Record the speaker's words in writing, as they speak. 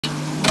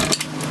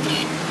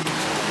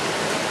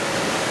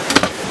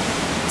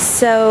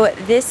So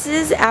this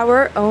is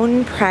our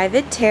own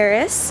private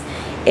terrace.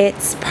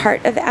 It's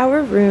part of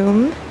our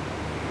room.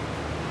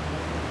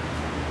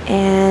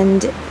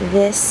 And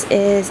this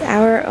is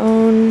our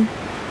own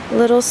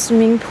little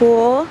swimming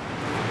pool,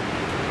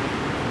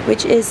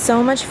 which is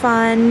so much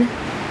fun.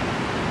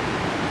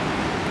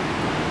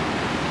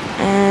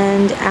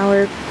 And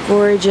our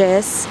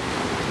gorgeous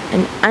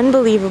and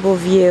unbelievable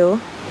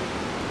view.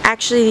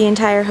 Actually, the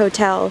entire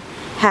hotel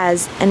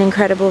has an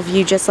incredible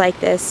view just like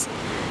this.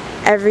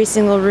 Every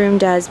single room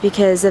does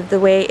because of the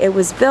way it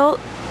was built,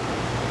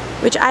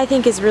 which I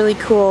think is really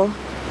cool.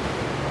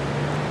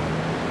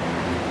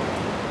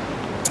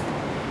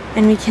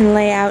 And we can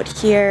lay out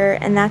here,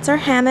 and that's our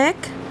hammock.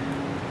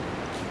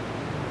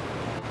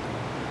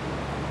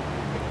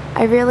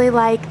 I really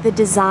like the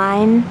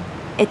design.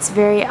 It's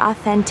very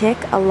authentic.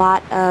 A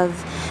lot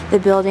of the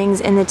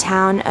buildings in the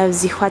town of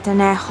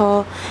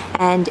Zihuatanejo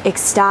and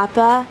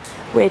Ixtapa,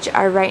 which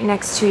are right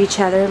next to each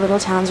other, little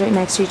towns right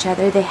next to each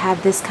other, they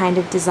have this kind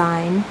of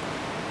design.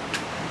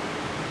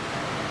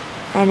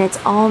 And it's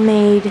all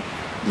made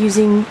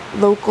using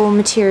local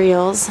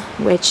materials,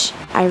 which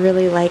I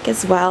really like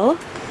as well.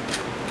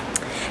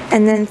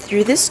 And then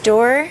through this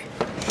door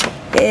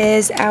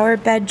is our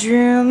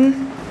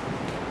bedroom.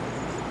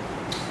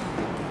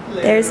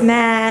 Hello. There's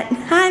Matt.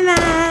 Hi,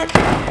 Matt.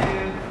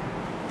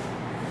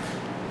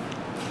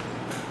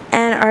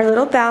 And our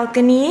little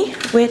balcony,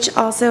 which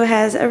also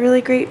has a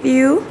really great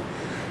view.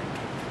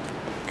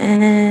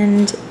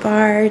 And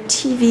bar,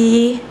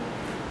 TV.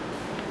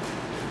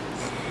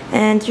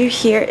 And through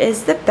here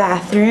is the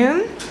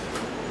bathroom,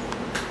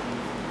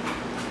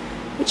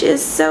 which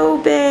is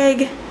so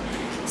big.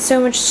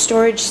 So much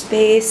storage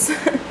space.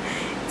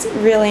 It's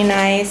really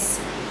nice.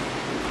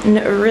 And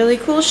a really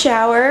cool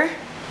shower.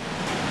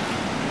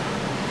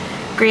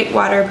 Great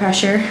water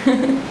pressure.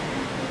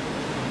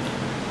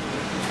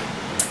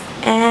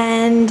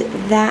 And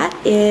that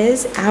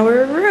is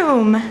our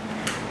room.